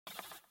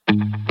Hello,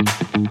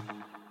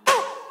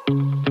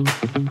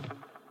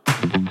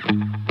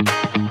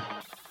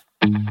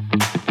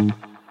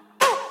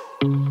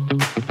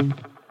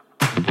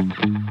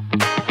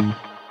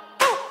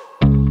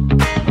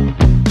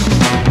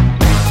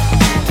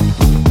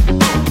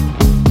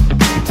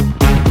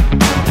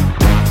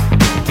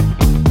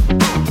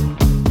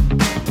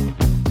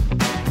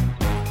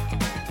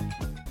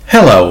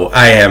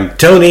 I am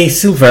Tony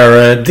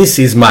Silveira. This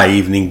is my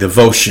evening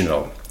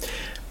devotional.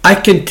 I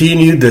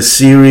continue the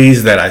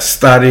series that I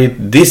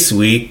started this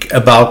week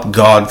about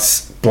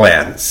God's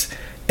plans,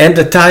 and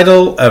the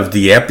title of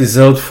the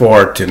episode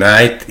for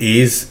tonight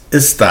is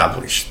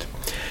Established.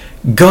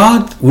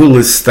 God will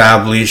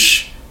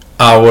establish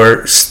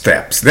our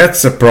steps.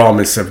 That's a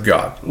promise of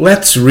God.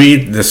 Let's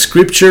read the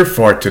scripture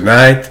for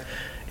tonight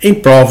in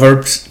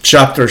Proverbs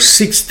chapter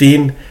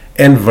 16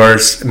 and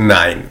verse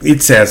 9.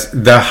 It says,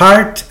 "The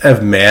heart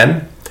of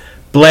man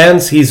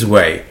plans his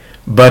way,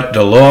 but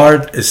the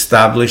Lord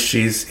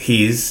establishes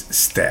his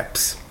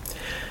steps."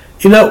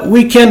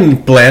 We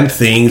can plan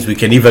things, we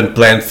can even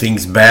plan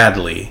things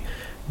badly,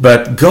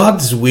 but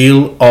God's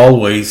will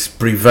always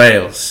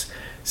prevails.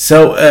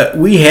 So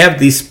we have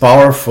this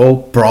powerful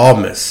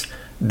promise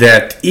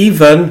that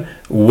even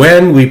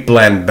when we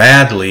plan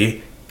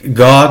badly,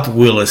 God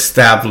will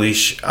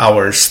establish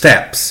our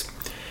steps.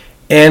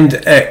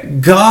 And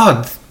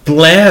God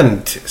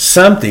planned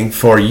something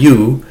for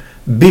you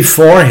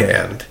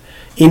beforehand,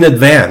 in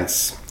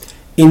advance.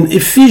 In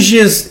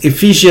Ephesians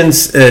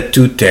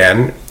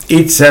 2:10,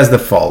 it says the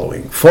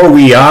following: "For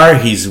we are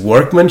his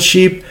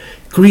workmanship,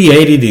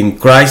 created in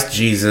Christ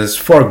Jesus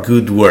for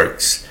good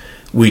works,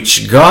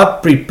 which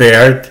God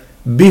prepared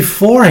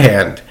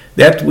beforehand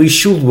that we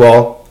should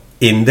walk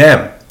in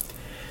them."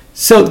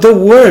 So the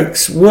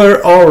works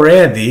were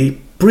already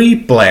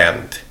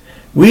pre-planned.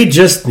 We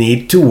just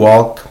need to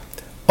walk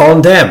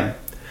on them.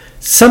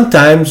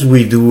 Sometimes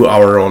we do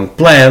our own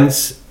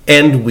plans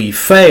and we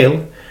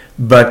fail,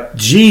 but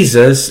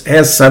Jesus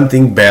has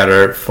something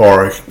better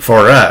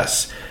for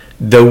us.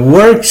 The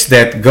works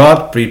that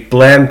God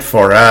pre-planned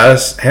for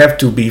us have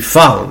to be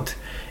found,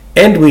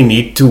 and we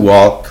need to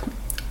walk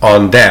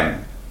on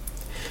them.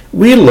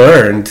 We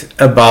learned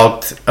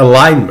about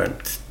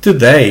alignment.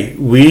 Today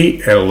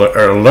we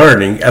are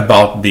learning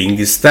about being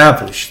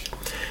established.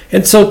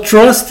 And so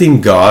trust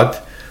in God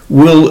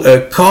will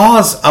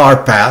cause our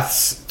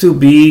paths to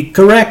be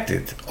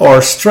corrected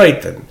or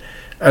straightened.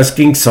 As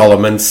King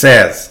Solomon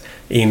says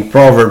in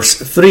Proverbs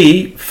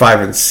 3,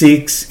 5 and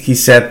 6, he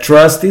said,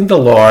 "Trust in the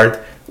Lord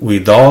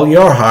with all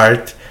your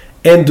heart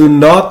and do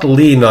not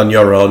lean on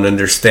your own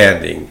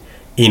understanding.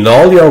 In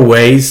all your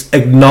ways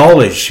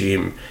acknowledge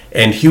him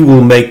and he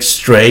will make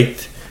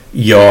straight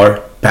your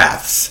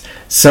paths."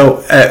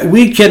 So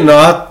we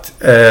cannot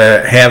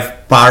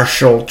have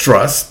partial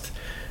trust.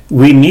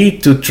 We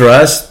need to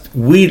trust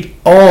with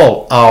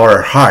all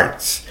our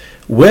hearts.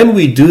 When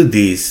we do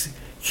this,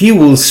 he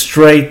will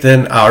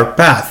straighten our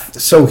path,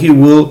 so he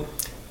will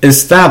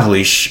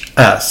establish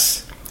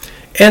us.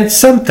 And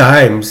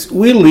sometimes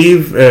we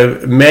leave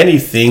many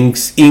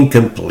things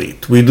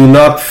incomplete. We do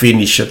not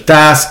finish a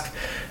task,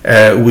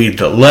 we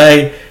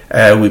delay,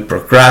 we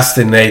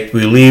procrastinate,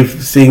 we leave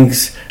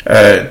things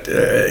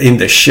in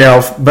the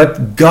shelf,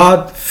 but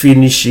God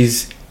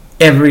finishes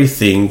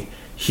everything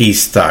he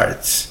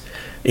starts.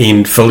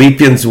 In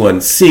Philippians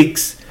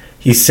 1:6,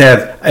 he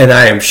said, "And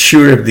I am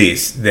sure of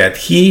this,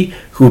 that he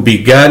who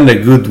began a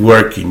good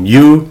work in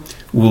you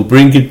will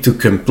bring it to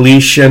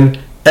completion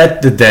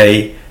at the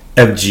day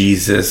of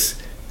Jesus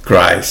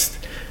Christ."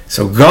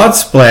 So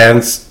God's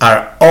plans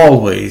are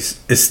always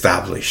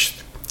established.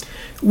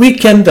 We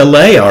can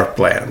delay our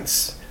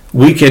plans.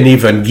 We can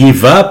even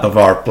give up of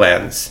our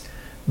plans.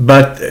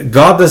 But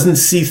God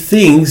doesn't see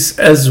things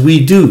as we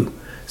do.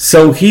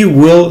 So he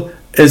will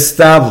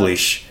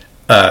establish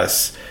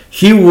us.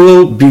 He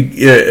will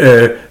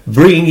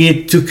bring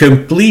it to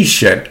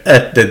completion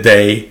at the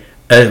day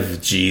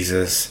of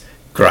Jesus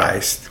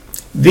Christ.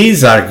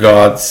 These are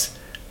God's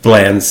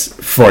plans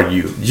for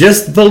you.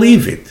 Just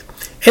believe it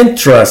and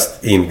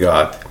trust in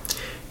God.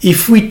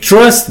 If we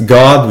trust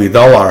God with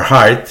all our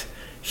heart,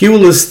 he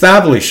will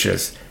establish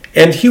us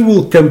and he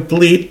will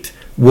complete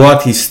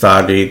what he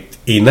started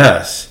in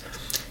us.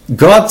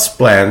 God's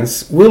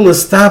plans will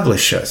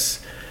establish us.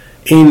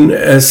 In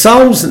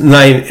Psalms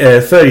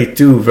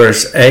 32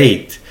 verse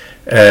 8,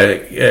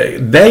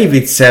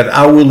 David said,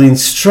 "I will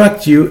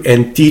instruct you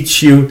and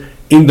teach you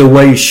in the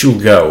way you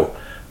should go.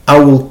 I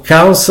will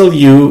counsel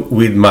you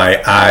with my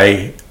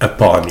eye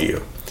upon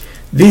you."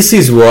 This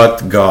is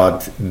what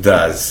God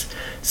does.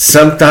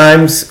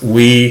 Sometimes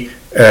we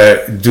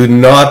do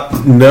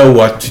not know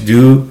what to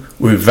do.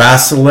 We're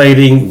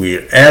vacillating,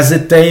 we're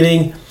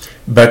hesitating,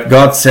 but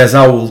God says,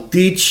 "I will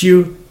teach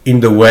you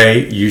in the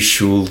way you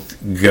should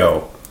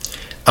go.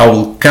 I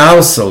will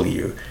counsel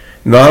you."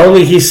 Not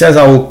only he says,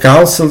 "I will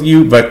counsel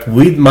you," but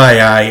with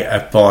my eye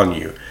upon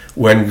you.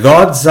 When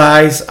God's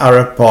eyes are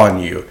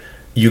upon you,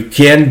 you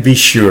can be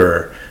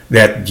sure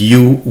that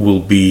you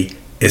will be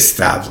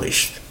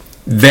established.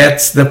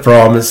 That's the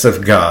promise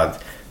of God.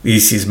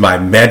 This is my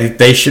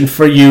meditation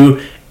for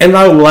you, and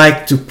I would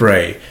like to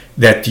pray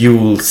that you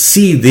will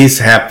see this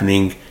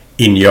happening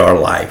in your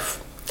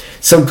life.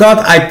 So God,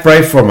 I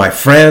pray for my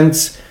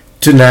friends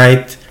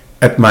tonight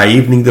at my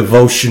evening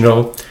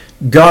devotional.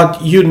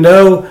 God, you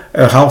know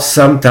how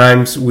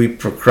sometimes we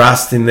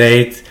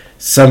procrastinate,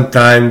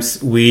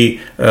 sometimes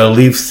we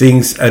leave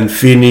things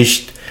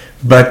unfinished,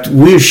 but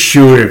we're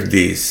sure of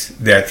this,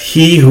 that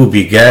He who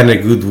began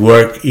a good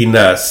work in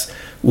us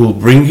will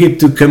bring it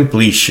to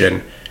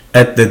completion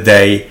at the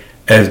day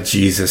of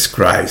Jesus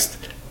Christ.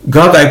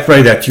 God, I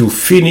pray that you'll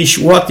finish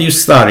what you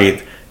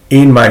started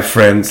in my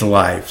friends'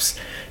 lives.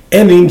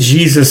 And in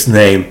Jesus'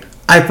 name,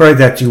 I pray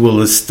that you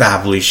will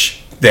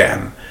establish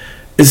them.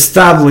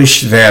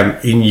 Establish them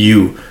in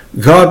you.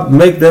 God,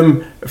 make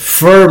them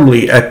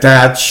firmly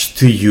attached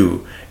to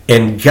you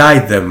and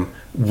guide them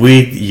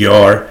with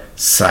your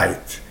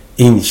sight.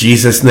 In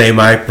Jesus' name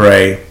I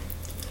pray.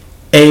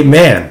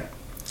 Amen.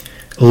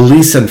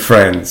 Listen,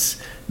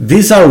 friends,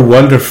 these are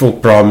wonderful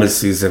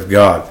promises of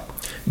God.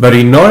 But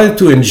in order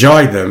to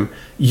enjoy them,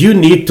 you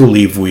need to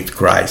live with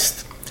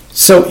Christ.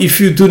 So if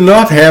you do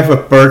not have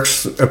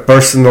a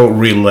personal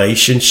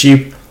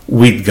relationship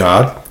with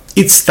God,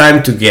 it's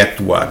time to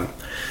get one.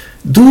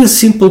 Do a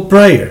simple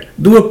prayer.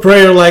 Do a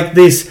prayer like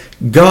this: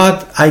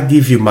 God, I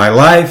give you my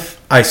life.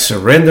 I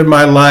surrender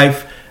my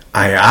life.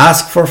 I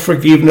ask for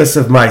forgiveness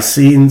of my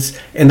sins,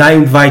 and I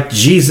invite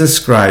Jesus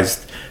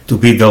Christ to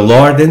be the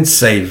Lord and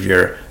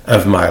Savior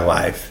of my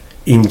life.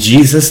 In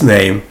Jesus'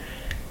 name,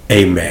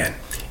 amen.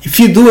 If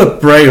you do a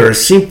prayer, a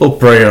simple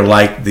prayer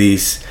like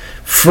this,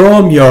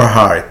 from your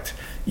heart,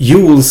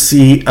 you will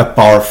see a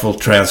powerful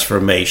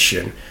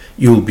transformation.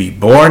 You'll be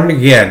born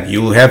again.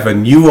 You'll have a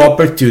new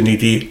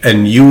opportunity, a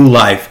new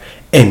life,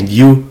 and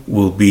you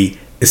will be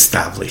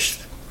established.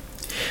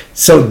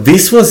 So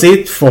this was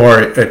it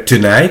for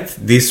tonight.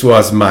 This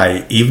was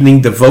my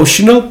evening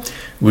devotional.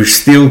 We're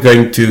still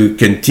going to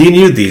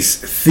continue this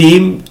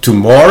theme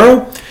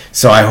tomorrow,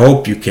 so I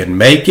hope you can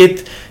make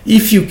it.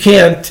 If you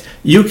can't,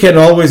 you can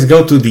always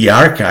go to the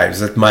archives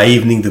at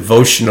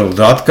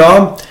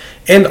myeveningdevotional.com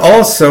and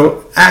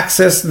also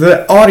access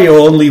the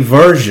audio-only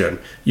version.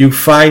 You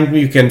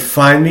can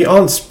find me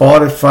on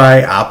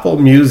Spotify, Apple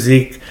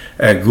Music,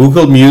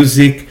 Google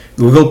Music,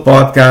 Google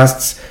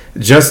Podcasts.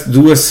 Just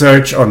do a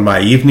search on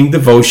My Evening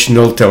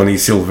Devotional, Tony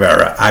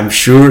Silvera. I'm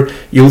sure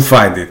you'll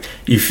find it.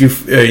 If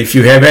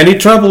you have any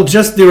trouble,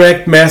 just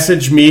direct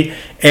message me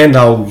and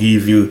I'll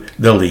give you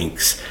the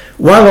links.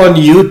 While on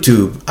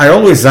YouTube, I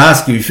always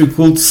ask you if you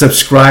could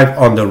subscribe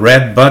on the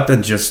red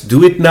button. Just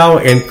do it now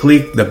and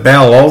click the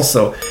bell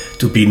also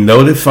to be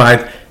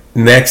notified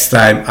next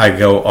time I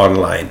go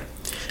online.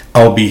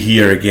 I'll be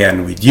here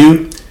again with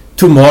you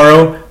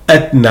tomorrow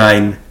at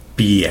 9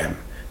 p.m.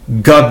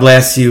 God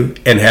bless you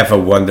and have a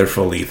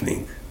wonderful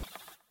evening.